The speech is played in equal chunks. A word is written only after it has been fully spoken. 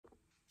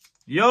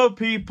Yo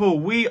people,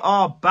 we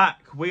are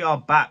back.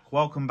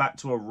 Welcome back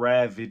to a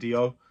rare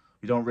video.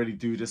 We don't really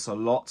do this a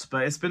lot,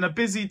 but it's been a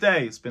busy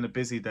day.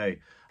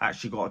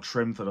 Actually got a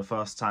trim for the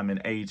first time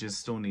in ages.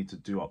 Still need to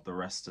do up the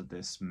rest of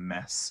this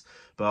mess.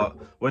 But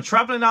we're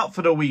traveling out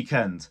for the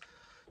weekend.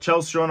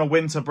 Chelsea are on a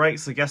winter break,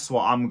 so guess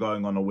what? I'm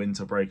going on a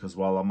winter break as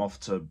well. I'm off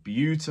to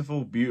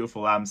beautiful,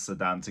 beautiful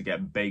Amsterdam to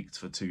get baked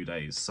for 2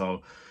 days.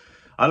 So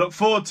I look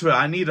forward to it.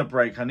 I need a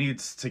break. I need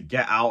to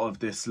get out of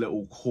this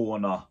little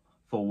corner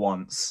for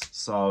once.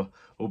 So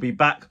we'll be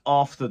back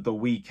after the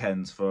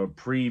weekend for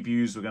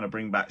previews. We're going to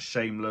bring back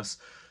Shameless.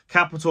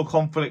 Capital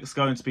Conflict's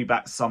going to be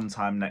back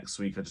sometime next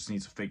week. I just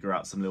need to figure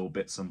out some little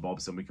bits and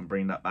bobs and we can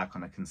bring that back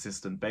on a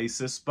consistent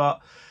basis.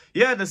 But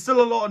yeah, there's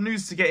still a lot of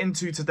news to get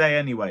into today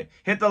anyway.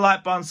 Hit the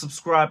like button,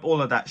 subscribe,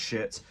 all of that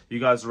shit. You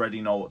guys already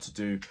know what to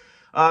do.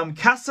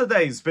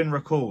 Casadei's been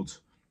recalled.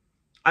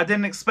 I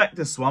didn't expect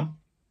this one.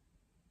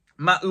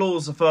 Matt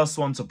Law's the first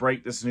one to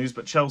break this news,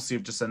 but Chelsea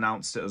have just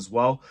announced it as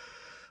well.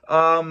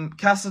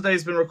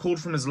 Casadei's been recalled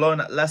from his loan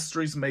at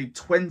Leicester. He's made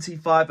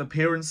 25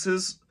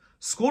 appearances,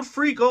 scored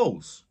 3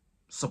 goals.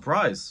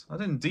 Surprise. I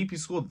didn't deep he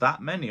scored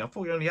that many. I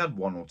thought he only had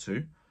 1 or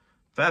 2.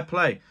 Fair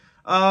play.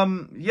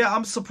 Yeah,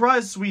 I'm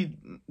surprised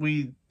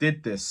we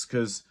did this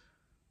because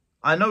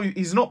I know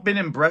he's not been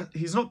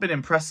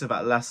impressive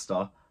at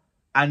Leicester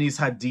and he's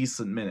had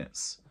decent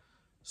minutes.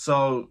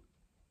 So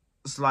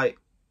it's like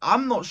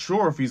I'm not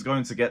sure if he's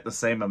going to get the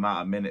same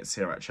amount of minutes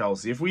here at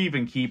Chelsea, if we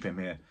even keep him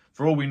here.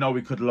 For all we know,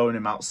 we could loan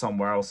him out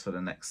somewhere else for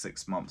the next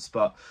 6 months.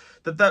 But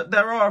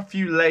there are a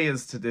few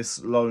layers to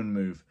this loan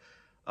move.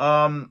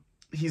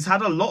 He's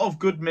had a lot of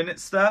good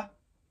minutes there.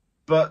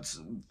 But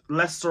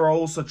Leicester are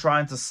also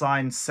trying to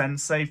sign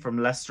Sensei from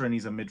Leicester, and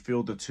he's a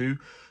midfielder too.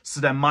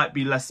 So there might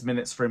be less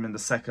minutes for him in the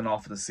second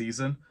half of the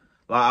season.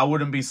 Like, I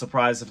wouldn't be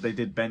surprised if they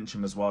did bench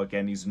him as well.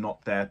 Again, he's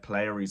not their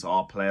player, he's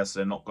our player, so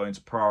they're not going to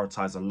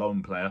prioritise a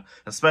loan player,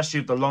 especially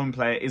if the loan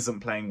player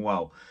isn't playing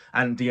well.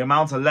 And the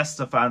amount of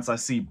Leicester fans I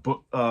see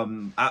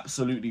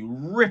absolutely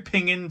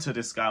ripping into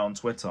this guy on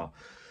Twitter.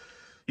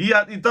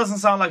 It doesn't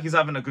sound like he's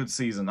having a good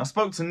season. I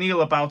spoke to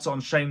Neil about it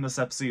on Shameless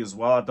FC as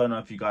well. I don't know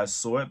if you guys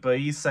saw it, but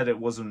he said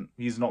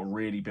he's not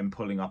really been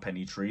pulling up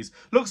any trees.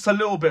 Looks a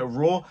little bit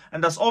raw,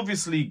 and that's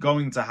obviously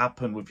going to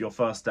happen with your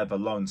first ever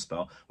loan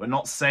spell. We're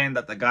not saying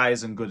that the guy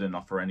isn't good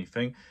enough or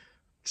anything.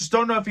 Just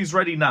don't know if he's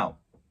ready now.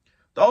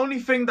 The only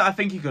thing that I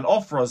think he can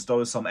offer us,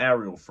 though, is some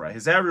aerial threat.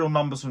 His aerial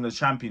numbers from the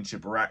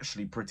Championship are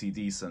actually pretty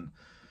decent.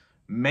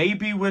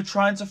 Maybe we're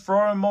trying to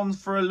throw him on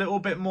for a little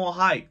bit more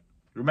height.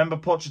 Remember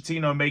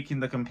Pochettino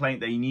making the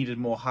complaint that he needed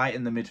more height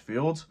in the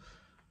midfield?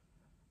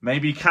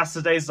 Maybe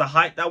Casadei's the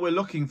height that we're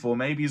looking for.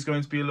 Maybe he's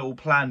going to be a little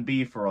plan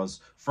B for us.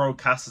 Throw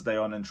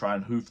Casadei on and try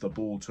and hoof the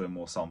ball to him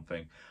or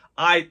something.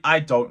 I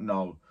don't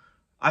know.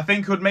 I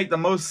think it would make the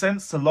most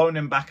sense to loan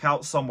him back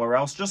out somewhere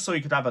else just so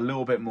he could have a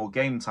little bit more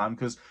game time,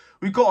 because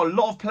we've got a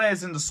lot of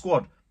players in the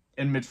squad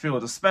in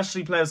midfield,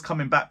 especially players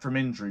coming back from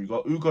injury. You've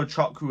got Ugo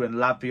Chukwu and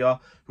Lavia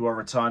who are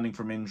returning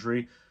from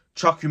injury.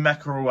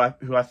 Chukwuemeka,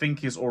 who I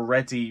think is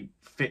already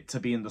fit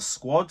to be in the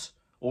squad,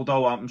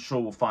 although I'm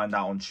sure we'll find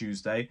out on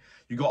Tuesday.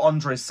 You got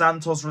Andre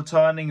Santos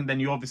returning, and then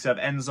you obviously have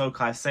Enzo,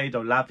 Caicedo,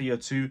 Lavia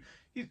too.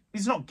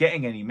 He's not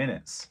getting any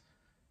minutes.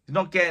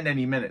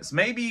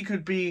 Maybe he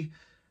could be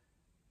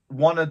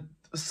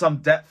some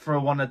depth for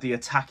one of the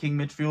attacking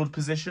midfield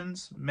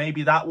positions.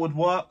 Maybe that would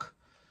work.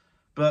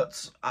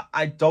 But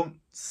I don't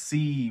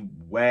see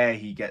where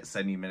he gets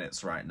any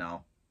minutes right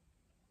now.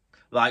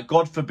 Like,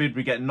 God forbid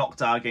we get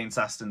knocked out against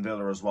Aston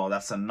Villa as well.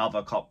 That's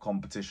another cup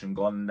competition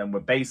gone. And then we're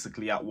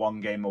basically at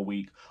 1 game a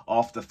week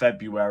after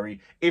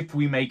February if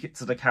we make it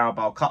to the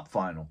Carabao Cup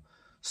final.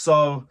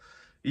 So,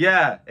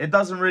 yeah, it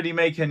doesn't really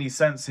make any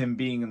sense him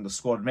being in the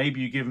squad. Maybe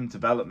you give him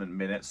development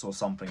minutes or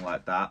something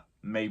like that.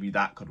 Maybe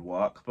that could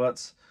work.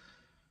 But,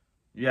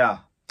 yeah,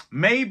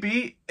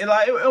 maybe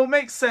it'll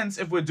make sense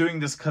if we're doing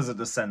this because of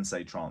the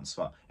Sensei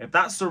transfer. If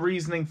that's the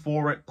reasoning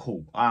for it,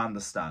 cool. I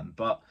understand.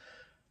 But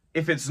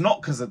if it's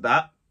not because of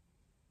that,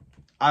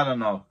 I don't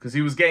know. Because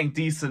he was getting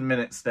decent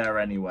minutes there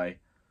anyway.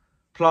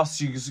 Plus,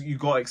 you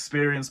got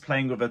experience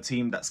playing with a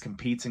team that's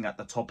competing at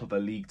the top of a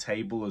league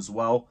table as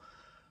well.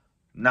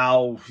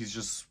 Now he's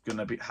just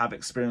going to have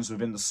experience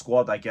within the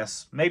squad, I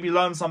guess. Maybe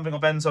learn something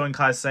of Enzo and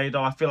Caicedo.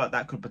 I feel like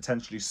that could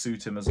potentially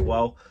suit him as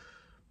well.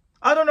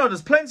 I don't know.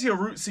 There's plenty of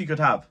routes he could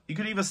have. He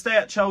could either stay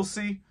at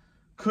Chelsea,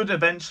 could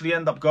eventually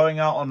end up going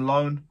out on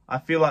loan. I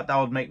feel like that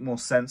would make more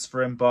sense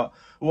for him, but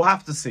we'll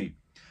have to see.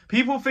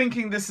 People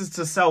thinking this is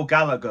to sell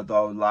Gallagher,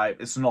 though, like,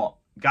 it's not.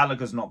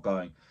 Gallagher's not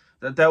going.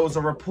 There was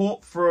a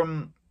report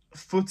from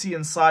Footy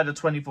Insider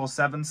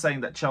 24/7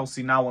 saying that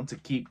Chelsea now want to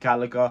keep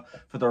Gallagher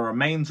for the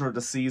remainder of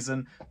the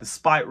season,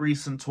 despite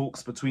recent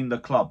talks between the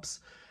clubs.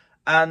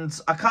 And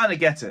I kind of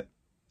get it.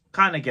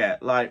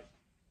 Like,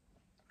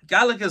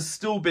 Gallagher's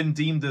still been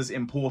deemed as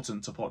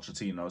important to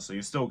Pochettino, so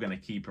you're still going to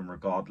keep him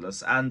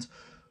regardless. And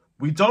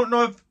we don't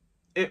know if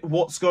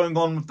what's going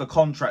on with the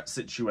contract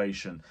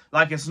situation.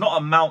 Like, it's not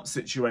a Mount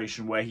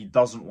situation where he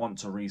doesn't want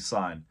to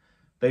re-sign.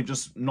 They've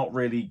just not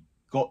really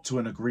got to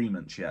an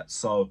agreement yet.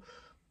 So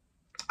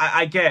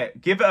I get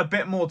it. Give it a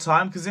bit more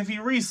time, because if he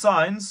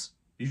re-signs,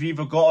 you've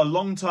either got a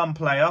long-term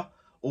player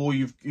or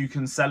you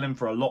can sell him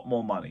for a lot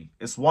more money.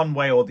 It's one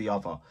way or the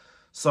other.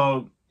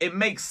 So it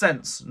makes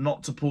sense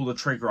not to pull the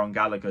trigger on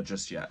Gallagher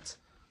just yet.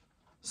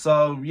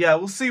 So, yeah,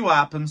 we'll see what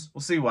happens.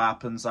 We'll see what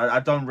happens. I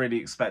don't really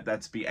expect there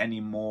to be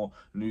any more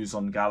news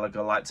on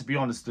Gallagher. Like, to be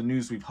honest, the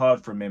news we've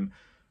heard from him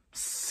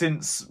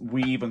since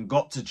we even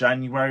got to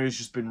January has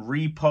just been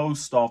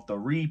repost after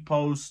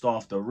repost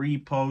after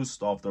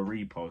repost after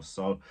repost.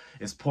 So,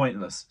 it's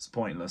pointless. It's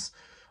pointless.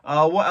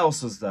 What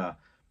else was there?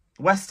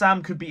 West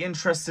Ham could be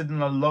interested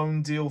in a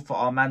loan deal for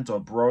Armando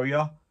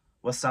Broja.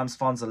 West Ham's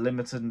funds are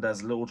limited and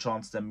there's little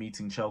chance of them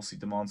meeting Chelsea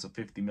demands of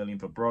 50 million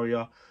for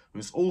Broja, who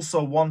is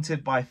also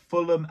wanted by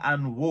Fulham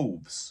and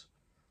Wolves.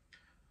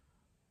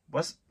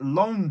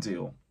 Loan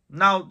deal.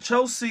 Now,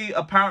 Chelsea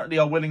apparently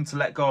are willing to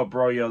let go of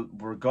Broja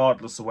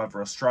regardless of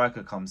whether a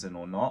striker comes in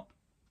or not.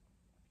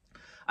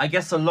 I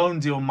guess a loan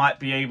deal might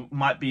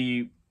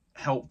be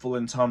helpful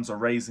in terms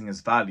of raising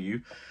his value.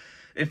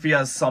 If he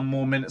has some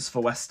more minutes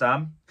for West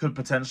Ham, could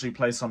potentially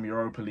play some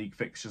Europa League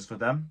fixtures for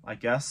them, I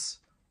guess.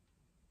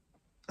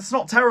 It's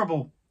not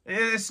terrible.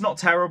 It's not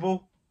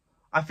terrible.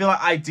 I feel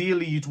like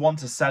ideally you'd want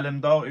to sell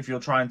him, though. If you're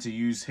trying to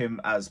use him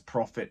as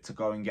profit to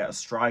go and get a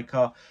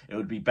striker, it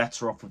would be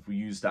better off if we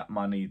use that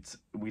money.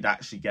 We'd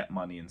actually get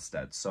money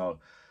instead. So,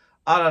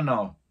 I don't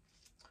know.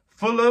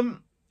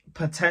 Fulham,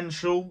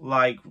 potential,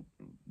 like,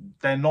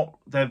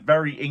 they're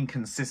very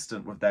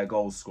inconsistent with their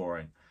goal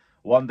scoring.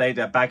 One day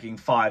they're bagging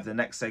 5, the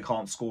next they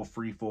can't score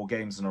 3-4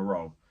 games in a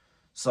row.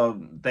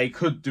 So they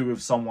could do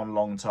with someone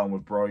long-term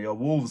with Broja.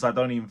 Wolves, I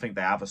don't even think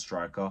they have a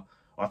striker.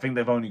 I think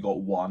they've only got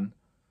one.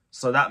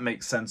 So that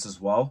makes sense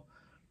as well.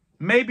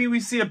 Maybe we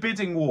see a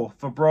bidding war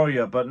for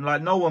Broja, but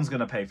like no one's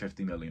going to pay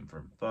 50 million for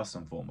him, first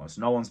and foremost.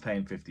 No one's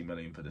paying 50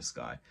 million for this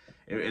guy.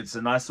 It's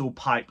a nice little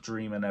pipe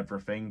dream and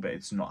everything, but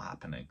it's not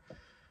happening.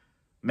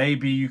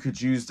 Maybe you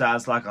could use that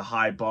as like a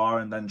high bar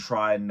and then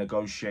try and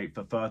negotiate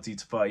for 30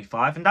 to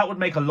 35. And that would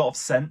make a lot of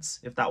sense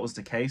if that was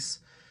the case.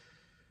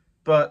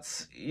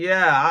 But,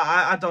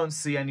 yeah, I don't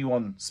see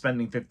anyone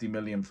spending 50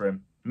 million for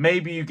him.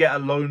 Maybe you get a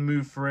loan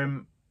move for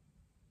him.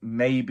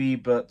 Maybe,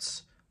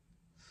 but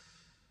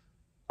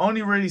I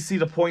only really see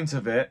the point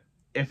of it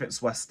if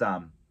it's West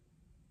Ham.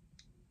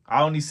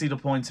 I only see the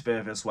point of it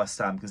if it's West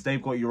Ham, because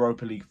they've got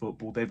Europa League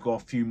football. They've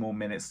got a few more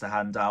minutes to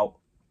hand out.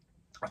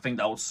 I think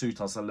that would suit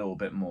us a little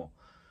bit more.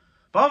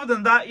 But other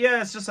than that,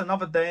 yeah, it's just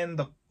another day in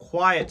the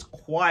quiet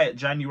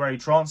January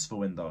transfer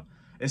window.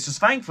 It's just,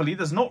 thankfully,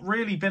 there's not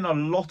really been a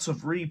lot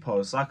of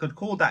reposts. I could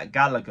call that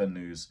Gallagher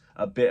news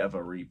a bit of a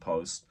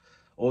repost.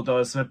 Although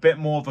it's a bit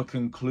more of a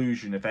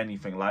conclusion, if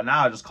anything. Like,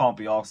 now I just can't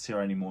be asked to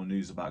hear any more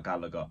news about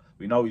Gallagher.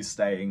 We know he's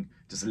staying.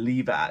 Just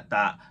leave it at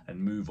that and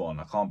move on.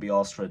 I can't be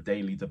asked for a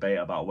daily debate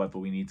about whether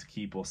we need to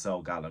keep or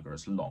sell Gallagher.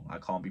 It's long. I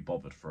can't be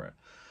bothered for it.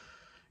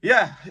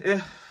 Yeah,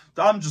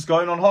 I'm just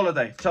going on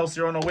holiday. Chelsea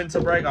are on a winter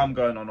break. I'm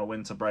going on a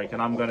winter break,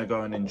 and I'm going to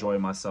go and enjoy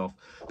myself.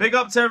 Big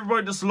up to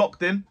everybody just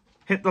locked in.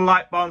 Hit the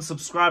like button,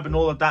 subscribe, and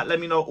all of that. Let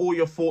me know all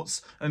your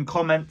thoughts and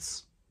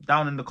comments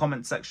down in the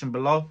comment section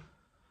below.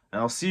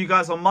 And I'll see you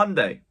guys on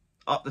Monday.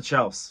 Up the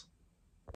Chelsea.